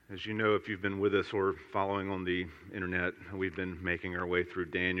As you know, if you've been with us or following on the internet, we've been making our way through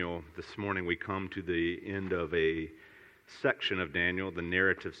Daniel. This morning we come to the end of a section of Daniel, the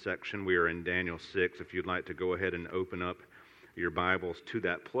narrative section. We are in Daniel 6. If you'd like to go ahead and open up your Bibles to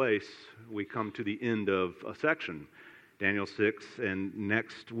that place, we come to the end of a section, Daniel 6, and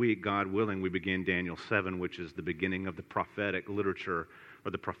next week, God willing, we begin Daniel 7, which is the beginning of the prophetic literature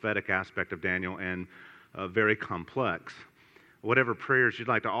or the prophetic aspect of Daniel, and very complex. Whatever prayers you'd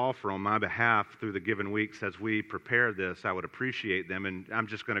like to offer on my behalf through the given weeks as we prepare this, I would appreciate them. And I'm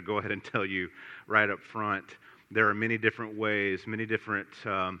just going to go ahead and tell you right up front, there are many different ways, many different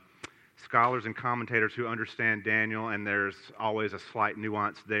scholars and commentators who understand Daniel, and there's always a slight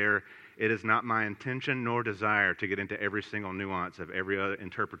nuance there. It is not my intention nor desire to get into every single nuance of every other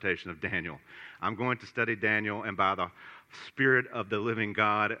interpretation of Daniel. I'm going to study Daniel, and by the Spirit of the living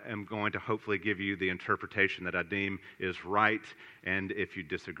God, I'm going to hopefully give you the interpretation that I deem is right, and if you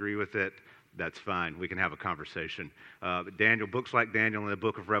disagree with it, that's fine. We can have a conversation. Books like Daniel and the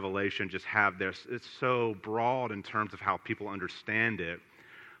book of Revelation just have this. It's so broad in terms of how people understand it.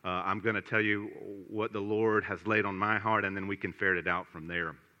 I'm going to tell you what the Lord has laid on my heart, and then we can ferret it out from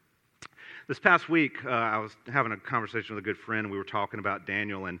there. This past week, I was having a conversation with a good friend. We were talking about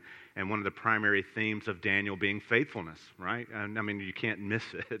Daniel and one of the primary themes of Daniel being faithfulness, right? And, I mean, you can't miss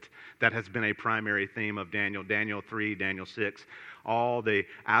it. That has been a primary theme of Daniel. Daniel 3, Daniel 6, all the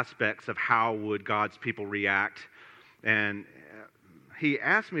aspects of how would God's people react. And he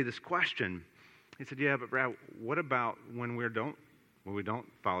asked me this question. He said, yeah, but Brad, what about when we don't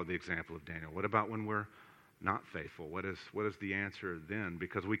follow the example of Daniel? What about when we're not faithful? What is the answer then?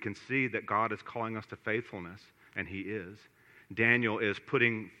 Because we can see that God is calling us to faithfulness, and he is. Daniel is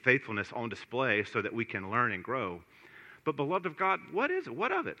putting faithfulness on display so that we can learn and grow. But beloved of God, what is it?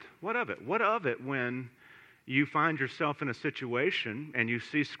 What of it? What of it? What of it when you find yourself in a situation and you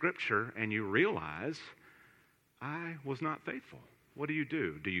see Scripture and you realize, I was not faithful? What do?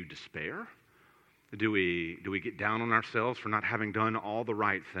 Do you despair? Do we get down on ourselves for not having done all the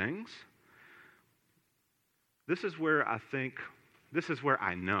right things? This is where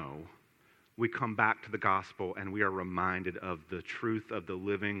I know we come back to the gospel and we are reminded of the truth of the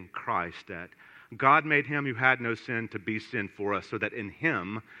living Christ, that God made him who had no sin to be sin for us so that in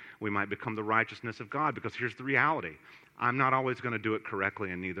him we might become the righteousness of God. Because here's the reality. I'm not always going to do it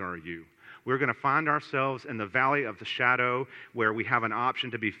correctly, and neither are you. We're going to find ourselves in the valley of the shadow where we have an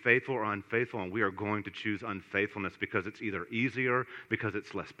option to be faithful or unfaithful, and we are going to choose unfaithfulness because it's either easier, because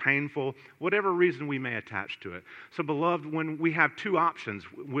it's less painful, whatever reason we may attach to it. So, beloved, when we have two options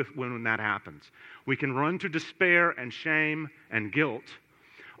when that happens, we can run to despair and shame and guilt,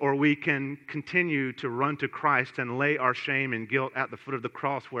 or we can continue to run to Christ and lay our shame and guilt at the foot of the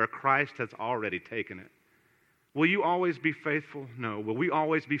cross where Christ has already taken it. Will you always be faithful? No. Will we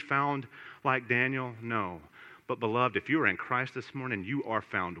always be found like Daniel? No. But beloved, if you are in Christ this morning, you are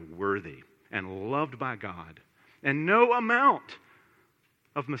found worthy and loved by God. And no amount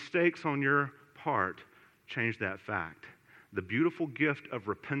of mistakes on your part change that fact. The beautiful gift of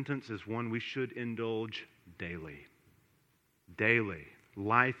repentance is one we should indulge daily. Daily.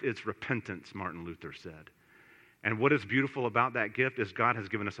 Life is repentance, Martin Luther said. And what is beautiful about that gift is God has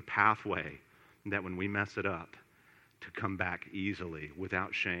given us a pathway that when we mess it up, to come back easily,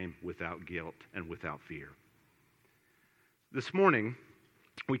 without shame, without guilt, and without fear. This morning,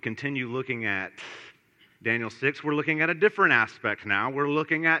 we continue looking at Daniel 6. We're looking at a different aspect now. We're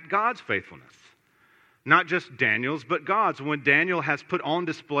looking at God's faithfulness. Not just Daniel's, but God's. When Daniel has put on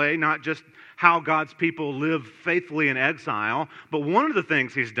display not just how God's people live faithfully in exile, but one of the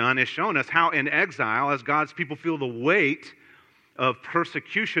things he's done is shown us how in exile, as God's people feel the weight of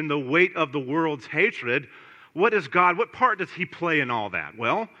persecution, the weight of the world's hatred, what part does he play in all that?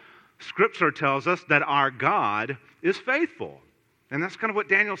 Well, Scripture tells us that our God is faithful. And that's kind of what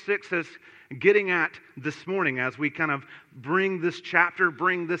Daniel 6 is getting at this morning as we kind of bring this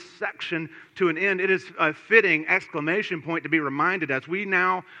section to an end. It is a fitting exclamation point to be reminded as we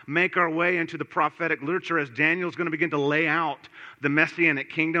now make our way into the prophetic literature, as Daniel's going to begin to lay out the Messianic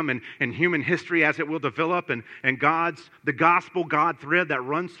kingdom and human history as it will develop, and the gospel God thread that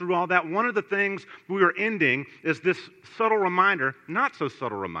runs through all that. One of the things we are ending is this subtle reminder, not so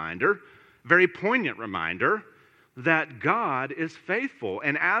subtle reminder, very poignant reminder, that God is faithful.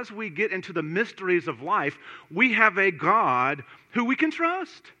 And as we get into the mysteries of life, we have a God who we can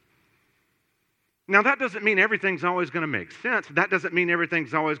trust. Now, that doesn't mean everything's always going to make sense. That doesn't mean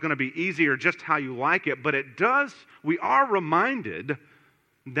everything's always going to be easy or just how you like it. But we are reminded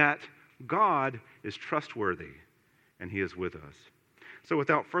that God is trustworthy and he is with us. So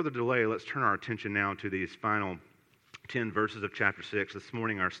without further delay, let's turn our attention now to these final 10 verses of chapter 6. This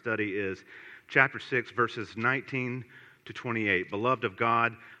morning our study is chapter 6, verses 19 to 28. Beloved of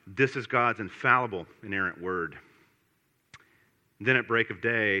God, this is God's infallible, inerrant word. Then at break of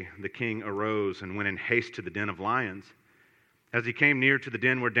day, the king arose and went in haste to the den of lions. As he came near to the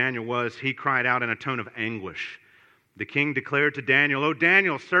den where Daniel was, he cried out in a tone of anguish. The king declared to Daniel, O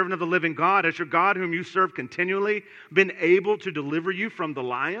Daniel, servant of the living God, has your God whom you serve continually been able to deliver you from the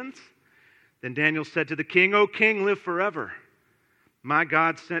lions? Then Daniel said to the king, O king, live forever. My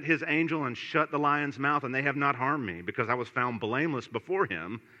God sent his angel and shut the lion's mouth, and they have not harmed me, because I was found blameless before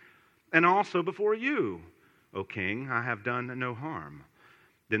him, and also before you, O king, I have done no harm.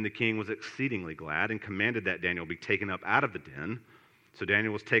 Then the king was exceedingly glad and commanded that Daniel be taken up out of the den. So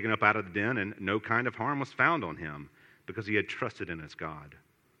Daniel was taken up out of the den, and no kind of harm was found on him, because he had trusted in his God.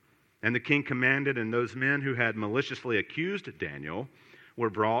 And the king commanded, and those men who had maliciously accused Daniel were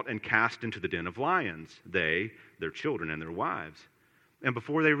brought and cast into the den of lions, they, their children, and their wives. And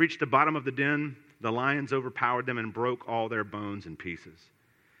before they reached the bottom of the den, the lions overpowered them and broke all their bones in pieces.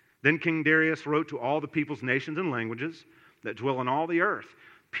 Then King Darius wrote to all the peoples, nations, and languages that dwell on all the earth,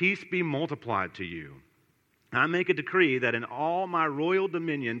 peace be multiplied to you. I make a decree that in all my royal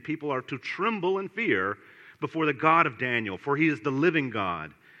dominion people are to tremble and fear before the God of Daniel, for he is the living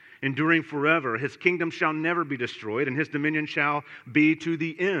God, enduring forever. His kingdom shall never be destroyed, and his dominion shall be to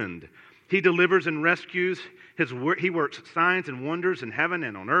the end. He delivers and rescues. He works signs and wonders in heaven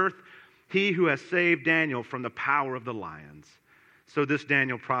and on earth. He who has saved Daniel from the power of the lions. So this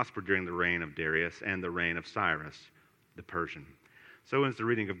Daniel prospered during the reign of Darius and the reign of Cyrus the Persian. So as the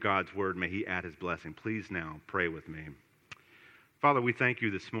reading of God's word, may he add his blessing. Please now pray with me. Father, we thank you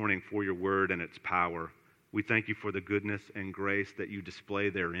this morning for your word and its power. We thank you for the goodness and grace that you display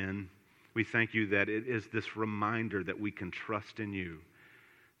therein. We thank you that it is this reminder that we can trust in you,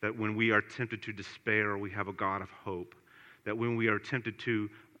 that when we are tempted to despair, we have a God of hope, that when we are tempted to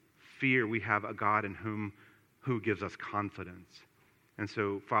fear, we have a God in who gives us confidence. And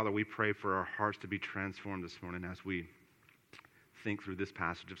so, Father, we pray for our hearts to be transformed this morning as we think through this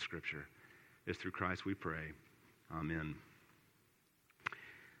passage of Scripture. It's through Christ we pray. Amen.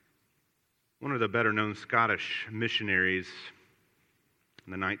 One of the better-known Scottish missionaries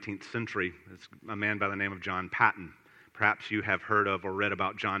in the 19th century is a man by the name of John Paton. Perhaps you have heard of or read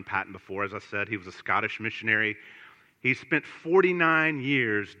about John Paton before. As I said, he was a Scottish missionary. He spent 49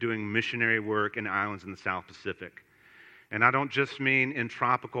 years doing missionary work in islands in the South Pacific. And I don't just mean in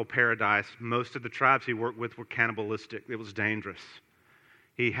tropical paradise. Most of the tribes he worked with were cannibalistic. It was dangerous.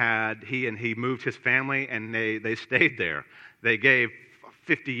 He moved his family, and they stayed there. They gave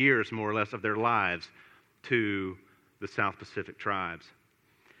 50 years, more or less, of their lives to the South Pacific tribes.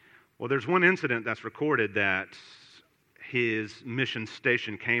 Well, there's one incident that's recorded that his mission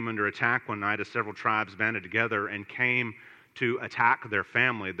station came under attack one night as several tribes banded together and came to attack their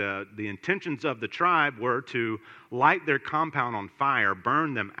family. The intentions of the tribe were to light their compound on fire,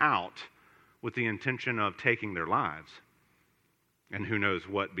 burn them out, with the intention of taking their lives. And who knows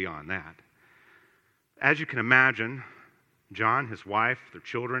what beyond that. As you can imagine, John, his wife, their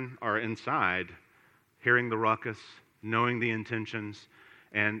children are inside, hearing the ruckus, knowing the intentions,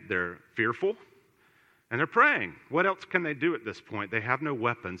 and they're fearful, and they're praying. What else can they do at this point? They have no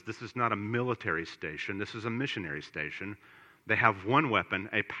weapons. This is not a military station. This is a missionary station. They have one weapon,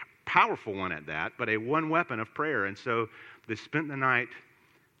 a powerful one at that, but a one weapon of prayer. And so they spent the night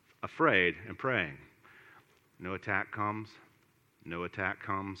afraid and praying. No attack comes. No attack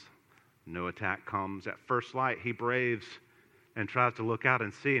comes. No attack comes. At first light, he braves and tries to look out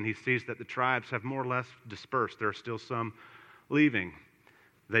and see, and he sees that the tribes have more or less dispersed. There are still some leaving.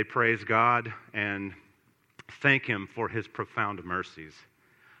 They praise God and thank him for his profound mercies.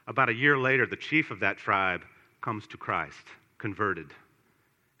 About a year later, the chief of that tribe comes to Christ, converted,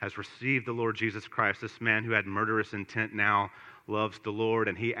 has received the Lord Jesus Christ. This man who had murderous intent now loves the Lord,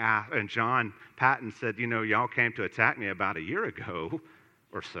 and John Paton said, y'all came to attack me about a year ago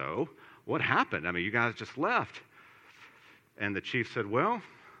or so. What happened? I mean, you guys just left. And the chief said, well,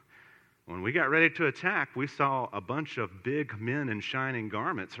 when we got ready to attack, we saw a bunch of big men in shining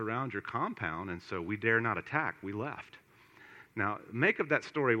garments around your compound, and so we dare not attack. We left. Now, make of that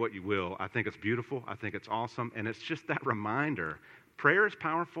story what you will. I think it's beautiful. I think it's awesome. And it's just that reminder. Prayer is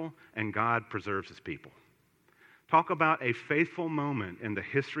powerful, and God preserves his people. Talk about a faithful moment in the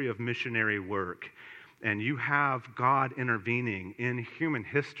history of missionary work, and you have God intervening in human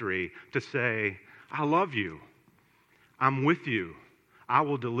history to say, I love you. I'm with you. I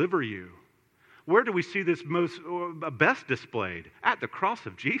will deliver you. Where do we see this best displayed? At the cross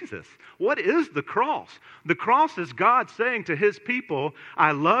of Jesus. What is the cross? The cross is God saying to his people,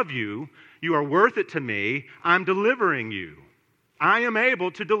 I love you. You are worth it to me. I'm delivering you. I am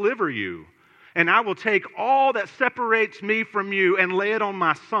able to deliver you. And I will take all that separates me from you and lay it on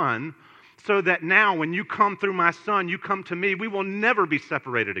my Son, so that now when you come through my Son, you come to me, we will never be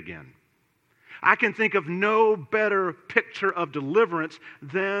separated again. I can think of no better picture of deliverance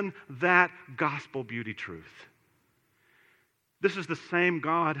than that gospel beauty truth. This is the same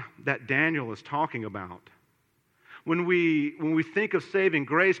God that Daniel is talking about. When we think of saving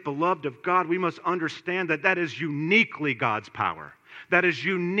grace, beloved of God, we must understand that that is uniquely God's power. That is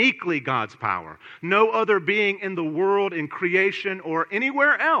uniquely God's power. No other being in the world, in creation, or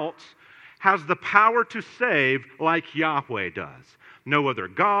anywhere else has the power to save like Yahweh does. No other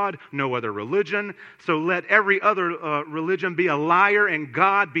God, no other religion. So let every other religion be a liar and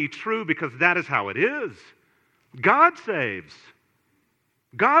God be true, because that is how it is. God saves.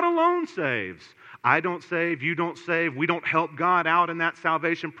 God alone saves. I don't save, you don't save. We don't help God out in that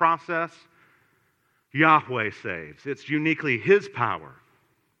salvation process. Yahweh saves. It's uniquely his power.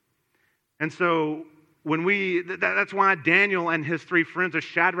 And so that's why Daniel and his three friends of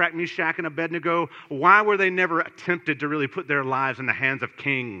Shadrach, Meshach, and Abednego, why were they never tempted to really put their lives in the hands of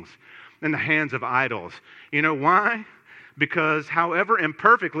kings, in the hands of idols? You know why? Because however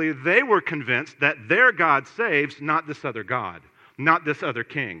imperfectly, they were convinced that their God saves, not this other God, not this other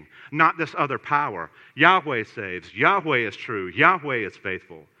king, not this other power. Yahweh saves. Yahweh is true. Yahweh is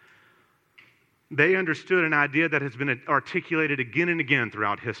faithful. They understood an idea that has been articulated again and again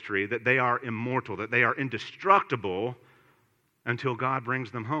throughout history, that they are immortal, that they are indestructible until God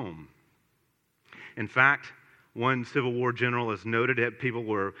brings them home. In fact, one Civil War general has noted that people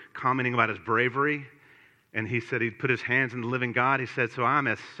were commenting about his bravery, and he said he'd put his hands in the living God. He said, so I'm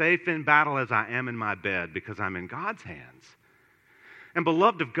as safe in battle as I am in my bed, because I'm in God's hands. And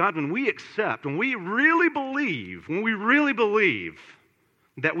beloved of God, when we accept, when we really believe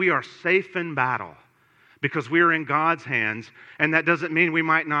that we are safe in battle because we are in God's hands, and that doesn't mean we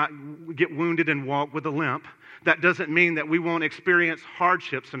might not get wounded and walk with a limp. That doesn't mean that we won't experience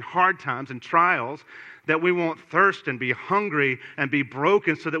hardships and hard times and trials, that we won't thirst and be hungry and be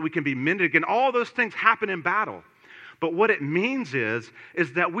broken so that we can be mended again. All those things happen in battle. But what it means is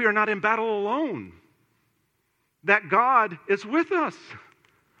that we are not in battle alone. That God is with us.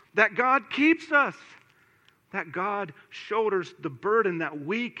 That God keeps us. That God shoulders the burden that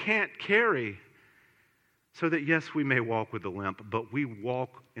we can't carry, so that, yes, we may walk with a limp, but we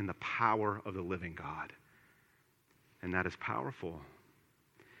walk in the power of the living God. And that is powerful.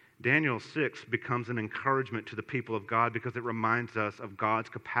 Daniel 6 becomes an encouragement to the people of God because it reminds us of God's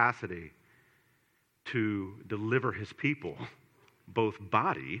capacity to deliver his people, both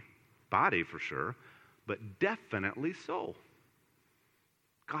body for sure, but definitely soul.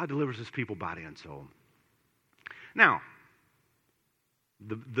 God delivers his people body and soul. Now,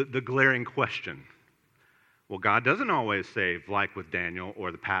 the glaring question. Well, God doesn't always save like with Daniel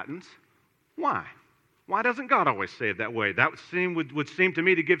or the Pattons. Why? Why doesn't God always save that way? That would seem to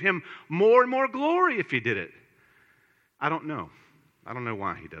me to give him more and more glory if he did it. I don't know. I don't know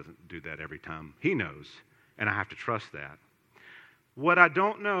why he doesn't do that every time. He knows, and I have to trust that. What I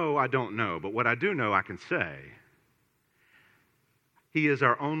don't know, but what I do know, I can say. He is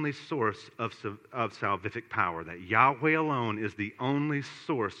our only source of salvific power, that Yahweh alone is the only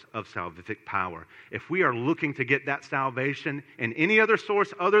source of salvific power. If we are looking to get that salvation in any other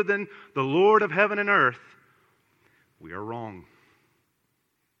source other than the Lord of heaven and earth, we are wrong.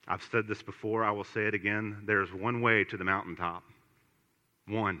 I've said this before, I will say it again. There's one way to the mountaintop.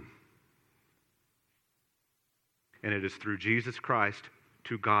 One. And it is through Jesus Christ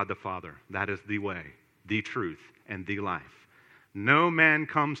to God the Father. That is the way, the truth, and the life. No man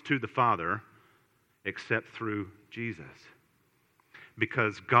comes to the Father except through Jesus,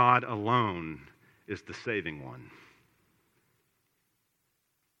 because God alone is the saving one.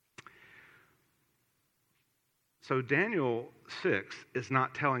 So Daniel 6 is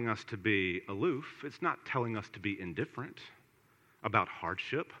not telling us to be aloof. It's not telling us to be indifferent about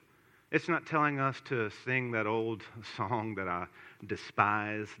hardship. It's not telling us to sing that old song that I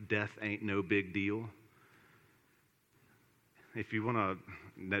despise, death ain't no big deal. If you want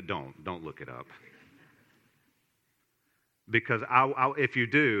to, don't look it up. Because if you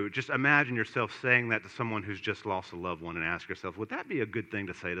do, just imagine yourself saying that to someone who's just lost a loved one and ask yourself, would that be a good thing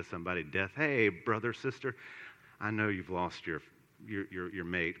to say to somebody? Death, hey, brother, sister, I know you've lost your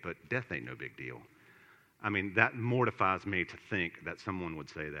mate, but death ain't no big deal. I mean, that mortifies me to think that someone would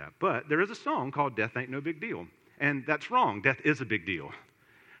say that. But there is a song called Death Ain't No Big Deal. And that's wrong. Death is a big deal.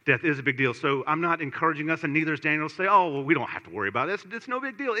 Death is a big deal. So I'm not encouraging us, and neither is Daniel, to say, oh, well, we don't have to worry about this. It's no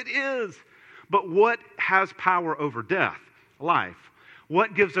big deal. It is. But what has power over death? Life.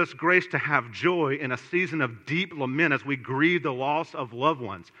 What gives us grace to have joy in a season of deep lament as we grieve the loss of loved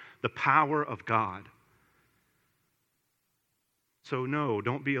ones? The power of God. So no,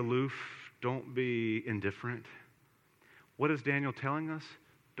 don't be aloof. Don't be indifferent. What is Daniel telling us?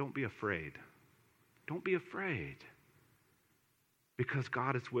 Don't be afraid. Don't be afraid. Because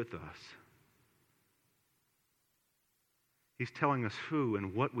God is with us. He's telling us who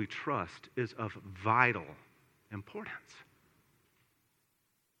and what we trust is of vital importance.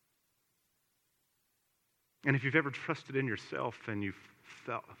 And if you've ever trusted in yourself and you've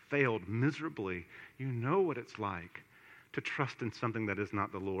failed miserably, you know what it's like to trust in something that is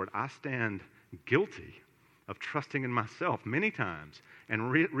not the Lord. I stand guilty of trusting in myself many times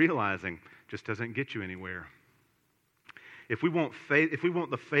and realizing just doesn't get you anywhere. If we want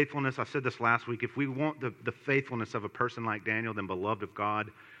the faithfulness, I said this last week, if we want the faithfulness of a person like Daniel, then beloved of God,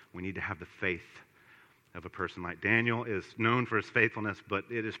 we need to have the faith of a person like Daniel. Is known for his faithfulness, but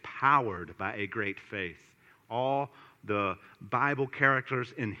it is powered by a great faith. All the Bible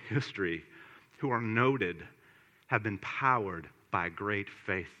characters in history who are noted have been powered by great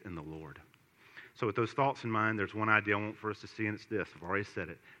faith in the Lord. So with those thoughts in mind, there's one idea I want for us to see, and it's this. I've already said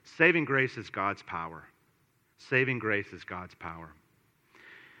it. Saving grace is God's power. Saving grace is God's power.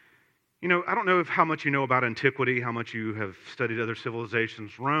 You know, I don't know how much you know about antiquity, how much you have studied other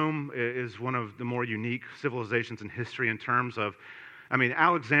civilizations. Rome is one of the more unique civilizations in history in terms of,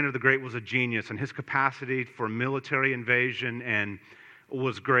 Alexander the Great was a genius, and his capacity for military invasion and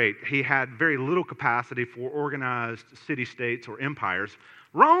was great. He had very little capacity for organized city-states or empires.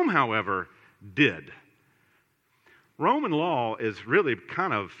 Rome, however, did. Roman law is really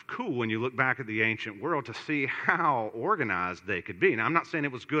kind of cool when you look back at the ancient world to see how organized they could be. Now, I'm not saying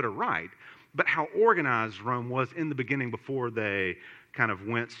it was good or right, but how organized Rome was in the beginning before they kind of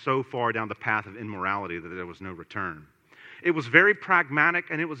went so far down the path of immorality that there was no return. It was very pragmatic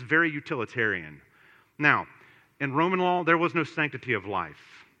and it was very utilitarian. Now, in Roman law, there was no sanctity of life.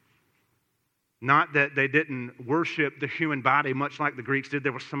 Not that they didn't worship the human body much like the Greeks did.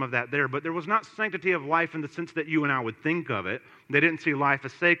 There was some of that there. But there was not sanctity of life in the sense that you and I would think of it. They didn't see life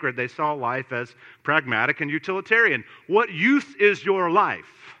as sacred. They saw life as pragmatic and utilitarian. What use is your life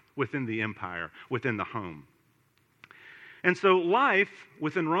within the empire, within the home? And so life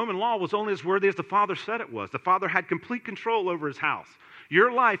within Roman law was only as worthy as the Father said it was. The Father had complete control over his house.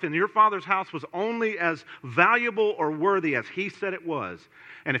 Your life in your Father's house was only as valuable or worthy as he said it was.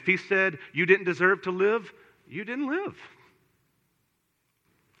 And if he said you didn't deserve to live, you didn't live.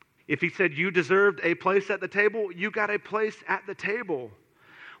 If he said you deserved a place at the table, you got a place at the table.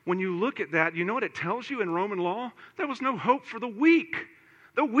 When you look at that, you know what it tells you in Roman law? There was no hope for the weak.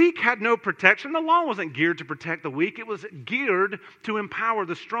 The weak had no protection. The law wasn't geared to protect the weak. It was geared to empower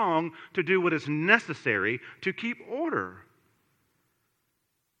the strong to do what is necessary to keep order.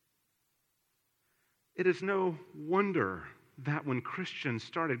 It is no wonder that when Christians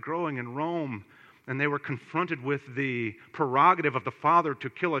started growing in Rome and they were confronted with the prerogative of the father to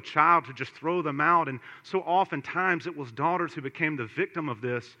kill a child, to just throw them out, and so oftentimes it was daughters who became the victim of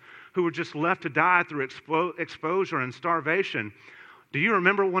this, who were just left to die through exposure and starvation. Do you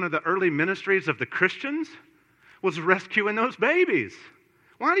remember one of the early ministries of the Christians was rescuing those babies?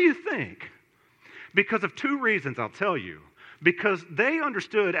 Why do you think? Because of two reasons, I'll tell you. Because they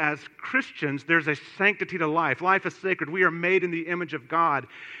understood as Christians, there's a sanctity to life. Life is sacred. We are made in the image of God.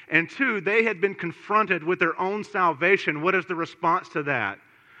 And two, they had been confronted with their own salvation. What is the response to that?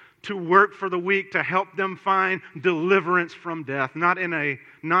 To work for the weak, to help them find deliverance from death. Not in a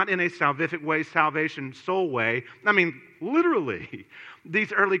salvific way, salvation soul way. Literally,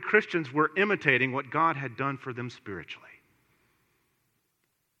 these early Christians were imitating what God had done for them spiritually.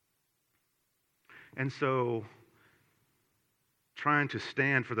 And so, trying to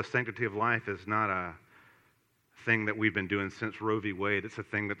stand for the sanctity of life is not a thing that we've been doing since Roe v. Wade. It's a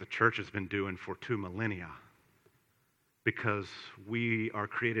thing that the church has been doing for 2 millennia because we are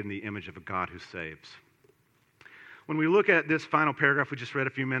created in the image of a God who saves. When we look at this final paragraph we just read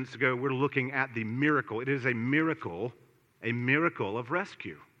a few minutes ago, we're looking at the miracle. It is a miracle of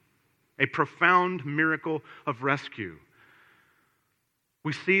rescue, a profound miracle of rescue.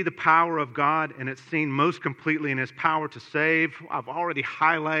 We see the power of God, and it's seen most completely in his power to save. I've already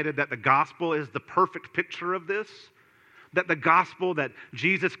highlighted that the gospel is the perfect picture of this, that the gospel, that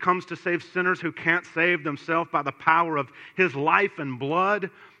Jesus comes to save sinners who can't save themselves by the power of his life and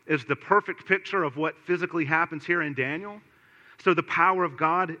blood, is the perfect picture of what physically happens here in Daniel. So the power of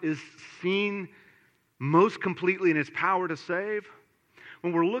God is seen most completely in his power to save.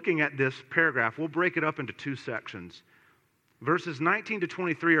 when we're looking at this paragraph, we'll break it up into two sections. Verses 19 to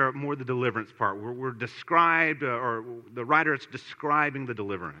 23 are more the deliverance part, where we're described, or the writer is describing the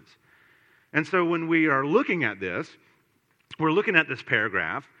deliverance. And so when we are looking at this, we're looking at this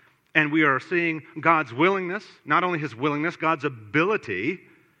paragraph, and we are seeing God's willingness, not only his willingness, God's ability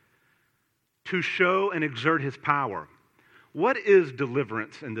to show and exert his power. What is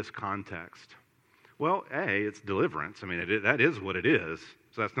deliverance in this context? Well, it's deliverance. I mean, that is what it is,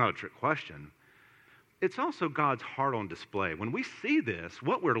 so that's not a trick question. It's also God's heart on display. When we see this,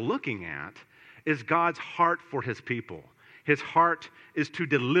 what we're looking at is God's heart for his people. His heart is to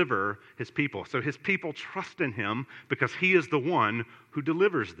deliver his people. So his people trust in him because he is the one who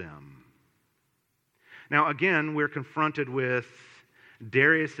delivers them. Now, again, we're confronted with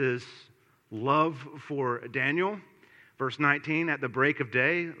Darius's love for Daniel. Verse 19, at the break of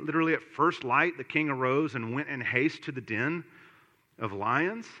day, literally at first light, the king arose and went in haste to the den of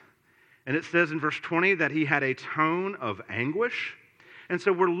lions. And it says in verse 20 that he had a tone of anguish. And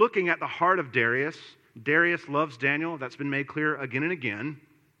so we're looking at the heart of Darius. Darius loves Daniel. That's been made clear again and again.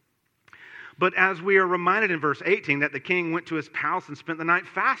 But as we are reminded in verse 18 that the king went to his palace and spent the night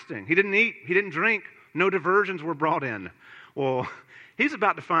fasting. He didn't eat. He didn't drink. No diversions were brought in. Well, he's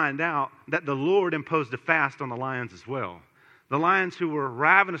about to find out that the Lord imposed a fast on the lions as well. The lions who were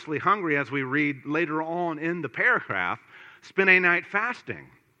ravenously hungry, as we read later on in the paragraph, spent a night fasting.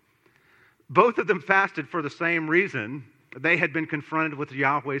 Both of them fasted for the same reason. They had been confronted with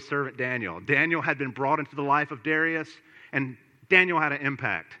Yahweh's servant Daniel. Daniel had been brought into the life of Darius, and Daniel had an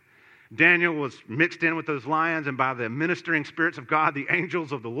impact. Daniel was mixed in with those lions, and by the ministering spirits of God, the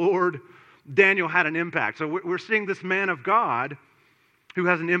angels of the Lord, Daniel had an impact. So we're seeing this man of God who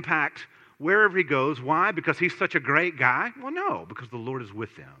has an impact wherever he goes. Why? Because he's such a great guy? Well, no, because the Lord is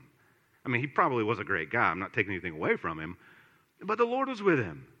with him. I mean, he probably was a great guy. I'm not taking anything away from him. But the Lord was with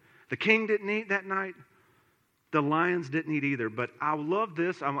him. The king didn't eat that night. The lions didn't eat either. But I love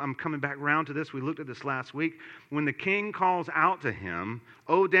this. I'm coming back around to this. We looked at this last week. When the king calls out to him,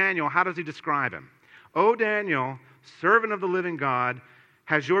 "O Daniel," how does he describe him? "O Daniel, servant of the living God,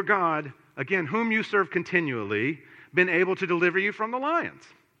 has your God, again, whom you serve continually, been able to deliver you from the lions?"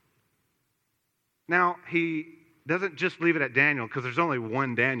 Now, he doesn't just leave it at Daniel, because there's only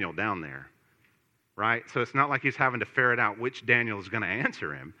one Daniel down there, right? So it's not like he's having to ferret out which Daniel is going to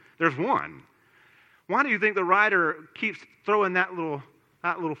answer him. There's one. Why do you think the writer keeps throwing that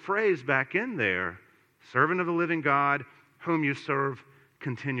little phrase back in there? Servant of the living God, whom you serve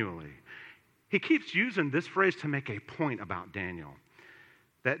continually. He keeps using this phrase to make a point about Daniel.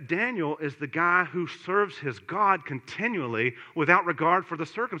 That Daniel is the guy who serves his God continually without regard for the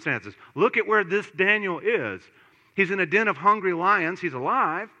circumstances. Look at where this Daniel is. He's in a den of hungry lions. He's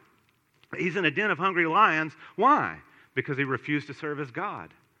alive. He's in a den of hungry lions. Why? Because he refused to serve his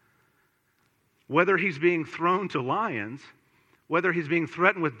God. Whether he's being thrown to lions, whether he's being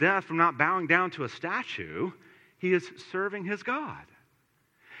threatened with death from not bowing down to a statue, he is serving his God.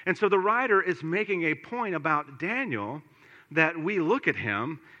 And so the writer is making a point about Daniel that we look at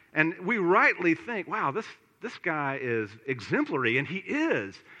him and we rightly think, wow, this guy is exemplary, and he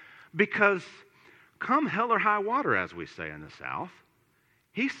is, because come hell or high water, as we say in the South,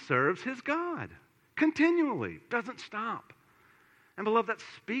 he serves his God continually, doesn't stop. And beloved, that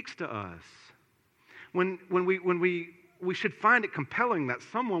speaks to us. When we should find it compelling that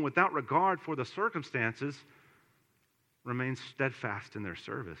someone without regard for the circumstances remains steadfast in their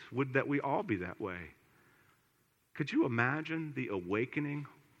service. Would that we all be that way? Could you imagine the awakening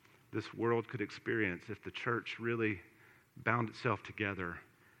this world could experience if the church really bound itself together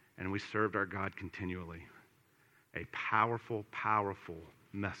and we served our God continually? A powerful, powerful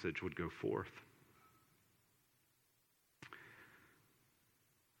message would go forth.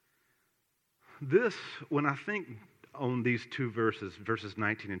 This, when I think on these two verses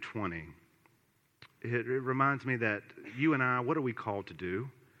 19 and 20, it reminds me that you and I, what are we called to do?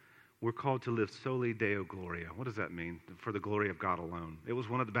 We're called to live soli Deo Gloria. What does that mean? For the glory of God alone. It was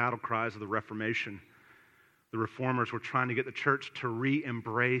one of the battle cries of the Reformation. The reformers were trying to get the church to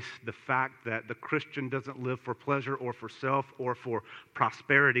re-embrace the fact that the Christian doesn't live for pleasure or for self or for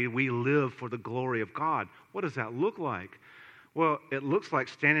prosperity. We live for the glory of God. What does that look like? Well, it looks like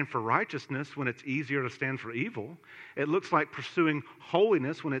standing for righteousness when it's easier to stand for evil. It looks like pursuing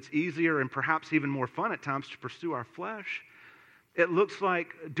holiness when it's easier and perhaps even more fun at times to pursue our flesh. It looks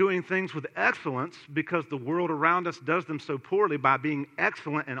like doing things with excellence because the world around us does them so poorly. By being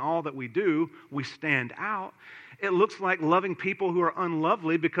excellent in all that we do, we stand out. It looks like loving people who are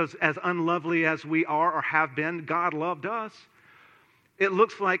unlovely because as unlovely as we are or have been, God loved us. It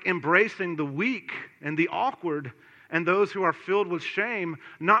looks like embracing the weak and the awkward and those who are filled with shame,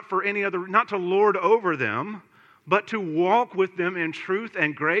 not to lord over them, but to walk with them in truth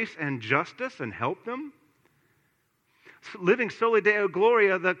and grace and justice and help them. Living Soli Deo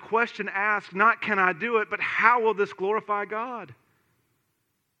Gloria, the question asked, not can I do it, but how will this glorify God?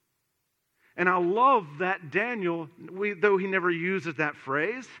 And I love that Daniel, though he never uses that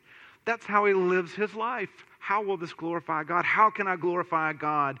phrase, that's how he lives his life. How will this glorify God? How can I glorify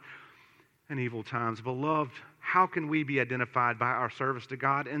God in evil times? Beloved, how can we be identified by our service to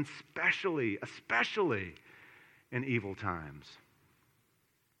God, and especially in evil times?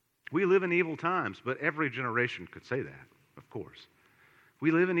 We live in evil times, but every generation could say that, of course.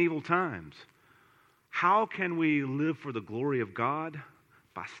 We live in evil times. How can we live for the glory of God?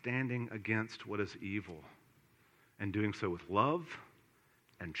 By standing against what is evil and doing so with love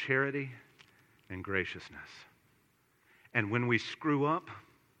and charity and graciousness. And when we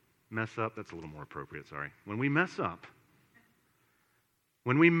mess up, that's a little more appropriate, sorry. When we mess up,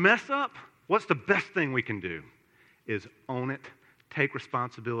 what's the best thing we can do? Is own it, take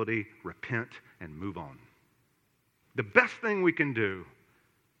responsibility, repent, and move on. The best thing we can do.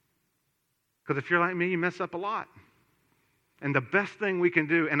 Because if you're like me, you mess up a lot. And the best thing we can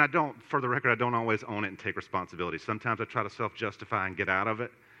do, and for the record, I don't always own it and take responsibility. Sometimes I try to self-justify and get out of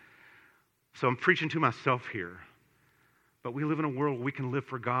it. So I'm preaching to myself here. But we live in a world where we can live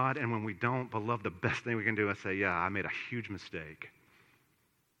for God, and when we don't, beloved, the best thing we can do is say, yeah, I made a huge mistake,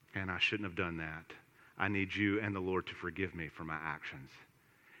 and I shouldn't have done that. I need you and the Lord to forgive me for my actions.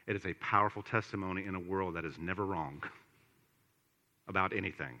 It is a powerful testimony in a world that is never wrong about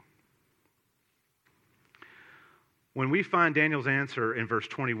anything. When we find Daniel's answer in verse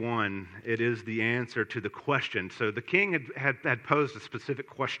 21, it is the answer to the question. So the king had posed a specific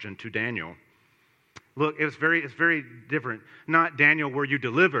question to Daniel. Look, it's very different. Not Daniel, were you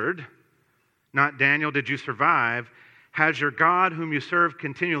delivered? Not Daniel, did you survive? Has your God, whom you serve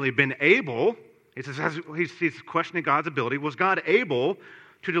continually, been able? He says, he's questioning God's ability. Was God able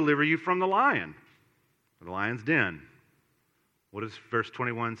to deliver you from the lion, or the lion's den? What does verse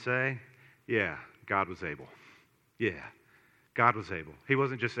 21 say? Yeah, God was able. Yeah, God was able. He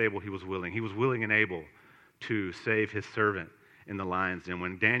wasn't just able, he was willing. He was willing and able to save his servant in the lion's den.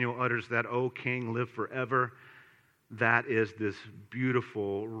 When Daniel utters that, "O King, live forever," that is this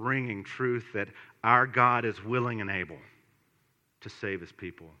beautiful, ringing truth that our God is willing and able to save his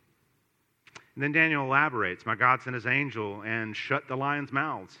people. And then Daniel elaborates, "My God sent his angel and shut the lions'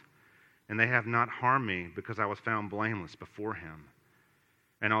 mouths, and they have not harmed me because I was found blameless before him.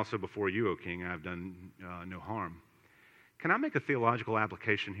 And also before you, O King, I have done no harm." Can I make a theological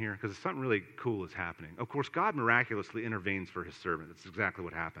application here? Because something really cool is happening. Of course, God miraculously intervenes for his servant. That's exactly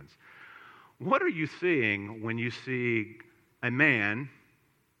what happens. What are you seeing when you see a man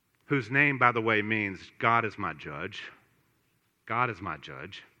whose name, by the way, means God is my judge? God is my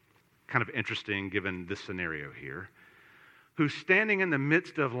judge. Kind of interesting given this scenario here. Who's standing in the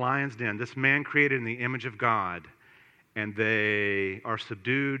midst of lion's den, this man created in the image of God, and they are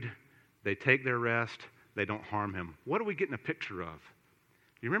subdued, they take their rest, they don't harm him. What are we getting a picture of?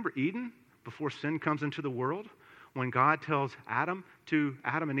 You remember Eden, before sin comes into the world? When God tells Adam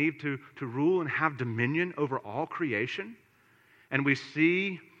and Eve to rule and have dominion over all creation? And we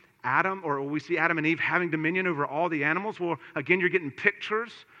see Adam and Eve having dominion over all the animals. Well, again, you're getting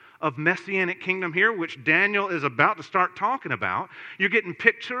pictures of Messianic kingdom here, which Daniel is about to start talking about. You're getting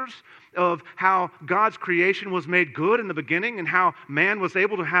pictures of how God's creation was made good in the beginning and how man was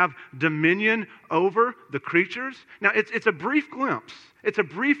able to have dominion over the creatures. Now, it's a brief glimpse. It's a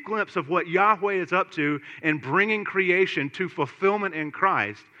brief glimpse of what Yahweh is up to in bringing creation to fulfillment in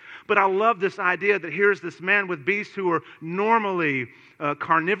Christ. But I love this idea that here's this man with beasts who are normally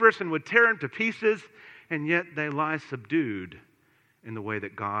carnivorous and would tear him to pieces, and yet they lie subdued in the way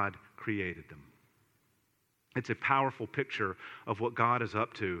that God created them. It's a powerful picture of what God is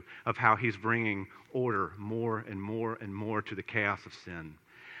up to, of how he's bringing order more and more and more to the chaos of sin,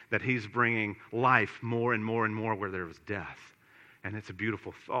 that he's bringing life more and more and more where there was death. And it's a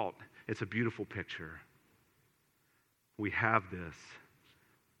beautiful thought. It's a beautiful picture. We have this,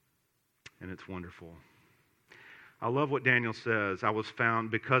 and it's wonderful. I love what Daniel says. I was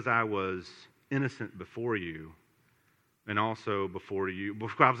found because I was innocent before you, and also before you.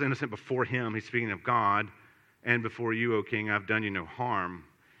 Because I was innocent before him, he's speaking of God, and before you, O King, I've done you no harm.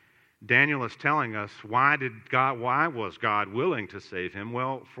 Daniel is telling us why was God willing to save him?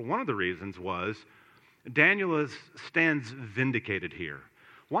 Well, for one of the reasons was Daniel stands vindicated here.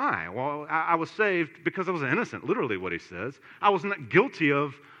 Why? Well, I was saved because I was innocent, literally what he says. I was not guilty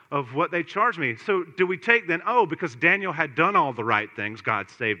of what they charged me. So do we take then, because Daniel had done all the right things, God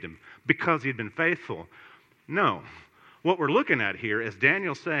saved him because he'd been faithful? No. What we're looking at here is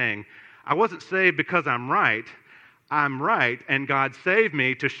Daniel saying, I wasn't saved because I'm right, and God saved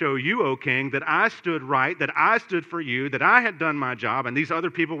me to show you, O king, that I stood right, that I stood for you, that I had done my job, and these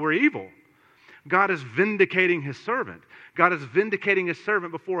other people were evil. God is vindicating his servant. God is vindicating his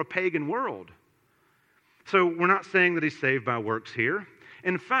servant before a pagan world. So we're not saying that he's saved by works here.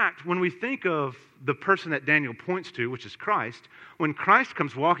 In fact, when we think of the person that Daniel points to, which is Christ, when Christ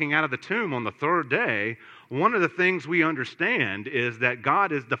comes walking out of the tomb on the third day, one of the things we understand is that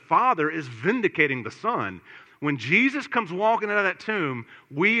the Father is vindicating the Son. When Jesus comes walking out of that tomb,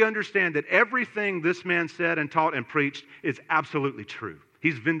 we understand that everything this man said and taught and preached is absolutely true.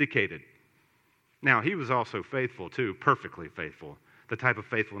 He's vindicated. Now, he was also faithful too, perfectly faithful, the type of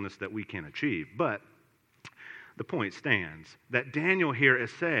faithfulness that we can achieve. But the point stands that Daniel here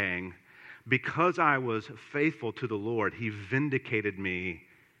is saying, because I was faithful to the Lord, he vindicated me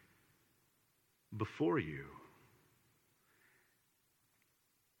before you.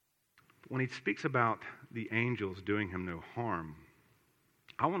 When he speaks about the angels doing him no harm,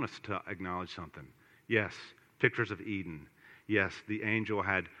 I want us to acknowledge something. Yes, pictures of Eden. Yes, the angel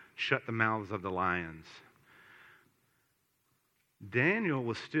had shut the mouths of the lions. Daniel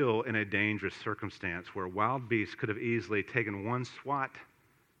was still in a dangerous circumstance where wild beasts could have easily taken one swat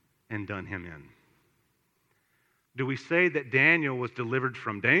and done him in. Do we say that Daniel was delivered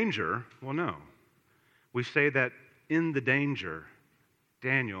from danger? Well, no. We say that in the danger,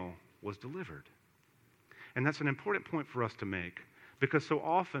 Daniel was delivered. And that's an important point for us to make, because so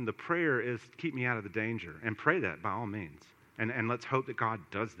often the prayer is, keep me out of the danger, and pray that by all means. And let's hope that God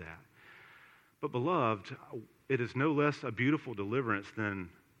does that. But beloved, it is no less a beautiful deliverance than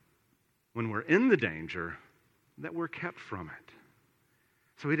when we're in the danger that we're kept from it.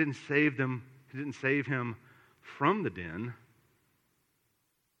 So he didn't save him from the den.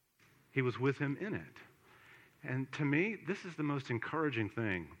 He was with him in it. And to me, this is the most encouraging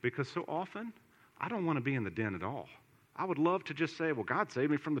thing, because so often I don't want to be in the den at all. I would love to just say, well, God saved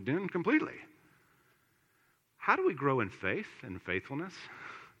me from the den completely. How do we grow in faith and faithfulness?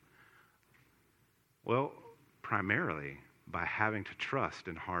 Well, primarily by having to trust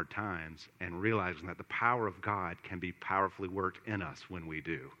in hard times and realizing that the power of God can be powerfully worked in us when we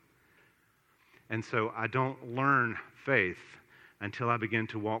do. And so I don't learn faith until I begin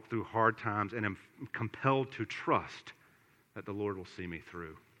to walk through hard times and am compelled to trust that the Lord will see me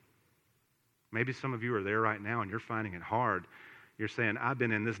through. Maybe some of you are there right now and you're finding it hard. You're saying, I've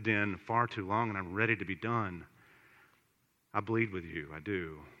been in this den far too long and I'm ready to be done. I bleed with you, I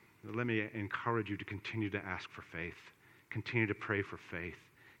do. Let me encourage you to continue to ask for faith. Continue to pray for faith.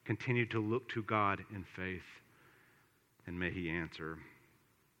 Continue to look to God in faith. And may he answer.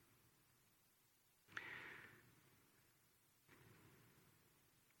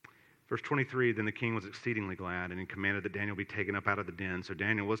 Verse 23, then the king was exceedingly glad, and he commanded that Daniel be taken up out of the den. So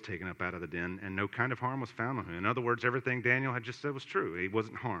Daniel was taken up out of the den, and no kind of harm was found on him. In other words, everything Daniel had just said was true. He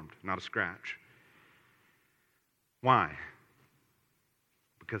wasn't harmed, not a scratch. Why?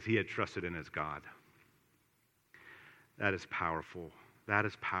 Because he had trusted in his God. That is powerful. That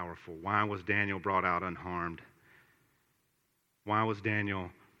is powerful. Why was Daniel brought out unharmed? Why was Daniel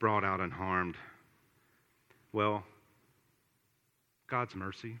brought out unharmed? Well, God's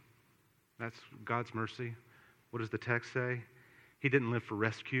mercy. That's God's mercy. What does the text say? He didn't live for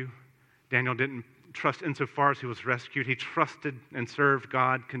rescue. Daniel didn't trust insofar as he was rescued. He trusted and served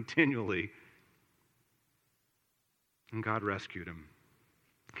God continually. And God rescued him.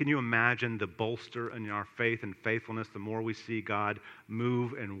 Can you imagine the bolster in our faith and faithfulness the more we see God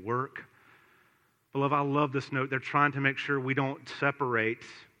move and work? Beloved, I love this note. They're trying to make sure we don't separate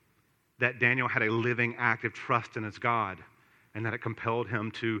that Daniel had a living, active trust in his God and that it compelled him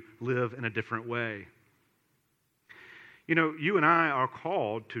to live in a different way. You know, you and I are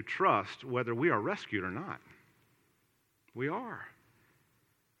called to trust whether we are rescued or not. We are.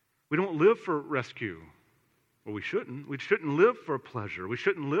 We don't live for rescue. Well, we shouldn't. We shouldn't live for pleasure. We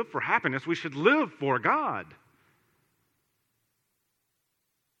shouldn't live for happiness. We should live for God.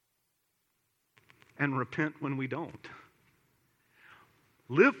 And repent when we don't.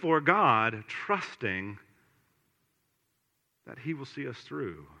 Live for God, trusting that he will see us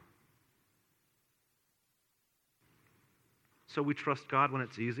through. So we trust God when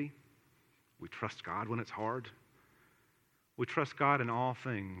it's easy. We trust God when it's hard. We trust God in all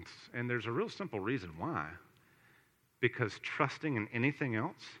things. And there's a real simple reason why. Because trusting in anything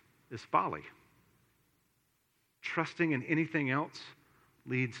else is folly. Trusting in anything else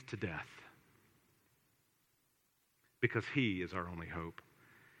leads to death. Because he is our only hope.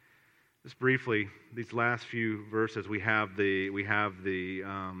 Just briefly, these last few verses, we have the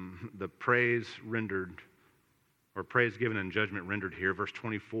praise rendered or praise given and judgment rendered here. Verse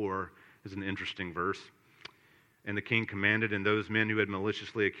 24 is an interesting verse. And the king commanded, and those men who had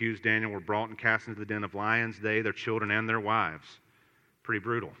maliciously accused Daniel were brought and cast into the den of lions, they, their children, and their wives. Pretty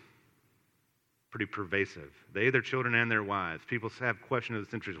brutal. Pretty pervasive. They, their children, and their wives. People have questions of the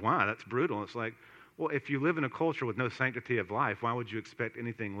centuries. Why? That's brutal. It's like, well, if you live in a culture with no sanctity of life, why would you expect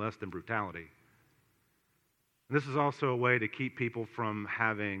anything less than brutality? And this is also a way to keep people from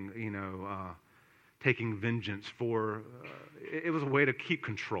having, taking vengeance for, it was a way to keep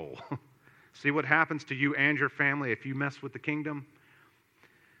control. See what happens to you and your family if you mess with the kingdom?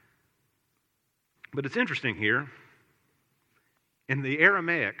 But it's interesting here. In the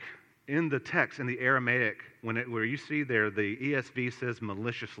Aramaic, in the text, in the Aramaic, where you see there, the ESV says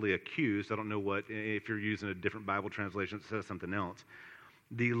maliciously accused. I don't know what, if you're using a different Bible translation, it says something else.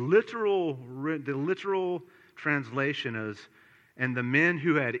 The literal translation is, and the men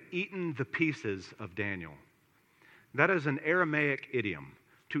who had eaten the pieces of Daniel. That is an Aramaic idiom.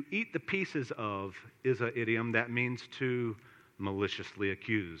 To eat the pieces of is an idiom that means to maliciously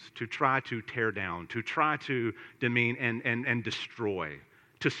accuse, to try to tear down, to try to demean and destroy,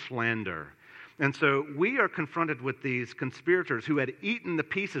 to slander. And so we are confronted with these conspirators who had eaten the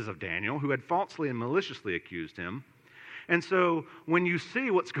pieces of Daniel, who had falsely and maliciously accused him. And so when you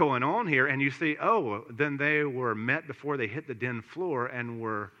see what's going on here and you see, then they were met before they hit the den floor and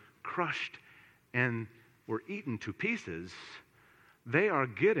were crushed and were eaten to pieces, they are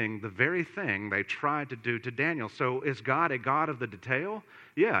getting the very thing they tried to do to Daniel. So is God a God of the detail?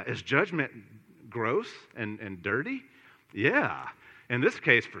 Yeah. Is judgment gross and dirty? Yeah. In this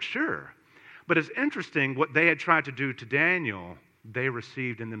case, for sure. But it's interesting what they had tried to do to Daniel, they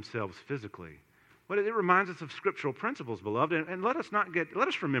received in themselves physically. But it reminds us of scriptural principles, beloved. And let us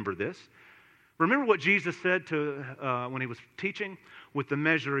remember this. Remember what Jesus said when he was teaching? With the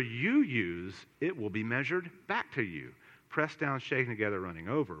measure you use, it will be measured back to you. Pressed down, shaken together, running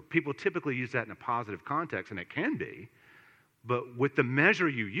over. People typically use that in a positive context, and it can be. But with the measure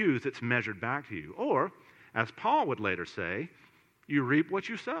you use, it's measured back to you. Or, as Paul would later say, you reap what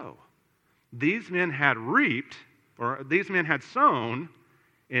you sow. These men had sown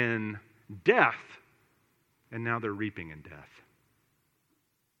in death, and now they're reaping in death.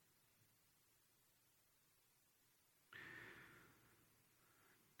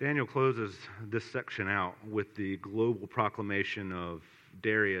 Daniel closes this section out with the global proclamation of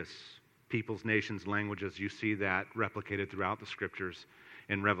Darius, peoples, nations, languages. You see that replicated throughout the scriptures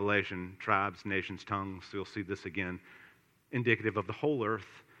in Revelation, tribes, nations, tongues. You'll see this again, indicative of the whole earth.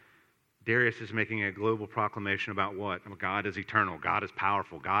 Darius is making a global proclamation about what? God is eternal. God is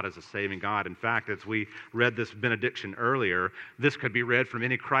powerful. God is a saving God. In fact, as we read this benediction earlier, this could be read from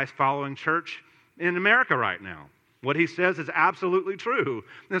any Christ-following church in America right now. What he says is absolutely true.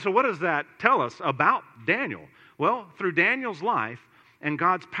 And so what does that tell us about Daniel? Well, through Daniel's life and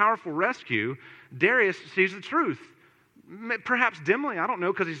God's powerful rescue, Darius sees the truth. Perhaps dimly, I don't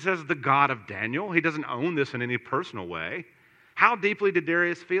know, because he says the God of Daniel. He doesn't own this in any personal way. How deeply did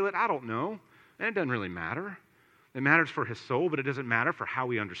Darius feel it? I don't know. And it doesn't really matter. It matters for his soul, but it doesn't matter for how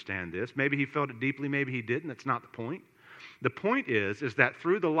we understand this. Maybe he felt it deeply, maybe he didn't. That's not the point. The point is that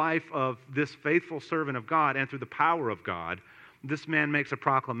through the life of this faithful servant of God and through the power of God, this man makes a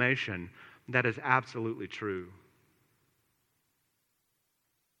proclamation that is absolutely true.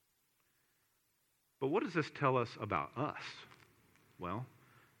 But what does this tell us about us? Well,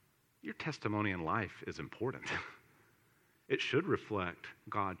 your testimony in life is important. It should reflect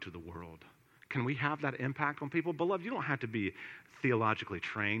God to the world. Can we have that impact on people? Beloved, you don't have to be a theologically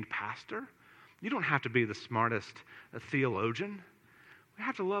trained pastor. You don't have to be the smartest theologian. We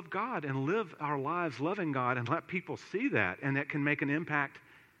have to love God and live our lives loving God and let people see that, and that can make an impact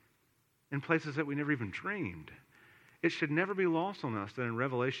in places that we never even dreamed. It should never be lost on us that in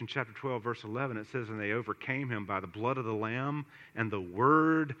Revelation chapter 12, verse 11, it says, and they overcame him by the blood of the Lamb and the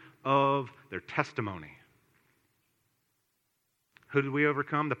word of their testimony. Who did we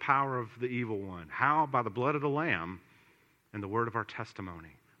overcome? The power of the evil one. How? By the blood of the Lamb and the word of our testimony.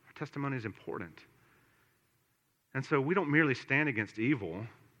 Our testimony is important. And so we don't merely stand against evil.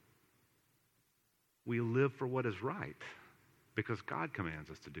 We live for what is right because God commands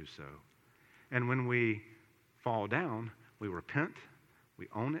us to do so. And when we fall down, we repent, we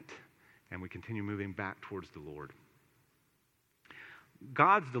own it, and we continue moving back towards the Lord.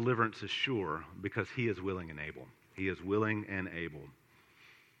 God's deliverance is sure because he is willing and able. He is willing and able.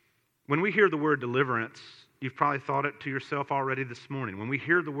 When we hear the word deliverance, you've probably thought it to yourself already this morning. When we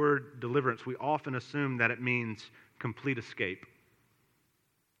hear the word deliverance, we often assume that it means complete escape.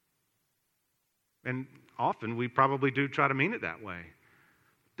 And often we probably do try to mean it that way.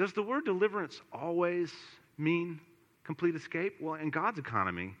 Does the word deliverance always mean complete escape? Well, in God's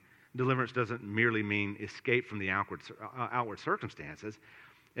economy, deliverance doesn't merely mean escape from the outward circumstances.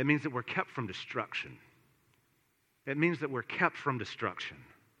 It means that we're kept from destruction. It means that we're kept from destruction.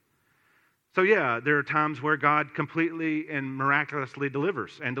 So yeah, there are times where God completely and miraculously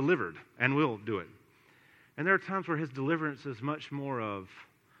delivers and delivered and will do it. And there are times where his deliverance is much more of,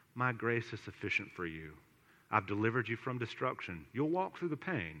 my grace is sufficient for you. I've delivered you from destruction. You'll walk through the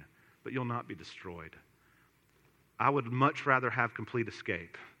pain, but you'll not be destroyed. I would much rather have complete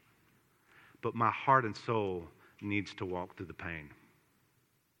escape, but my heart and soul needs to walk through the pain.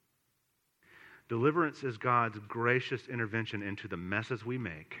 Deliverance is God's gracious intervention into the messes we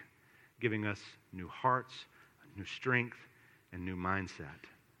make, giving us new hearts, new strength, and new mindset.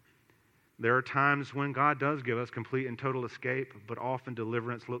 There are times when God does give us complete and total escape, but often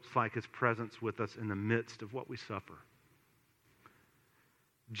deliverance looks like his presence with us in the midst of what we suffer.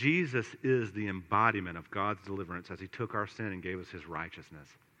 Jesus is the embodiment of God's deliverance as he took our sin and gave us his righteousness.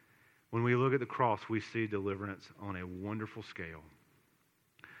 When we look at the cross, we see deliverance on a wonderful scale.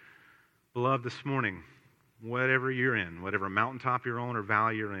 Beloved, this morning, whatever you're in, whatever mountaintop you're on or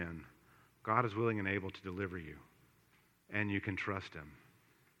valley you're in, God is willing and able to deliver you, and you can trust him.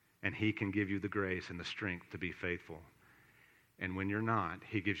 And he can give you the grace and the strength to be faithful. And when you're not,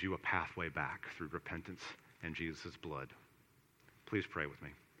 he gives you a pathway back through repentance and Jesus' blood. Please pray with me.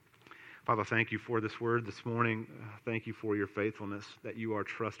 Father, thank you for this word this morning. Thank you for your faithfulness, that you are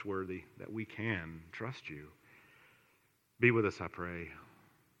trustworthy, that we can trust you. Be with us, I pray.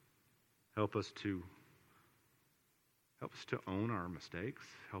 Help us to own our mistakes.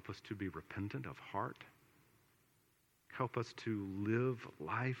 Help us to be repentant of heart. Help us to live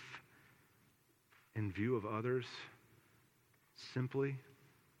life in view of others simply,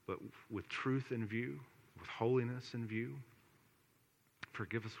 but with truth in view, with holiness in view.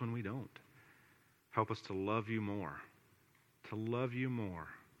 Forgive us when we don't. Help us to love you more, to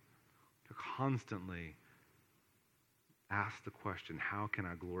constantly ask the question, how can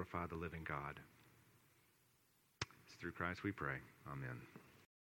I glorify the living God? It's through Christ we pray. Amen.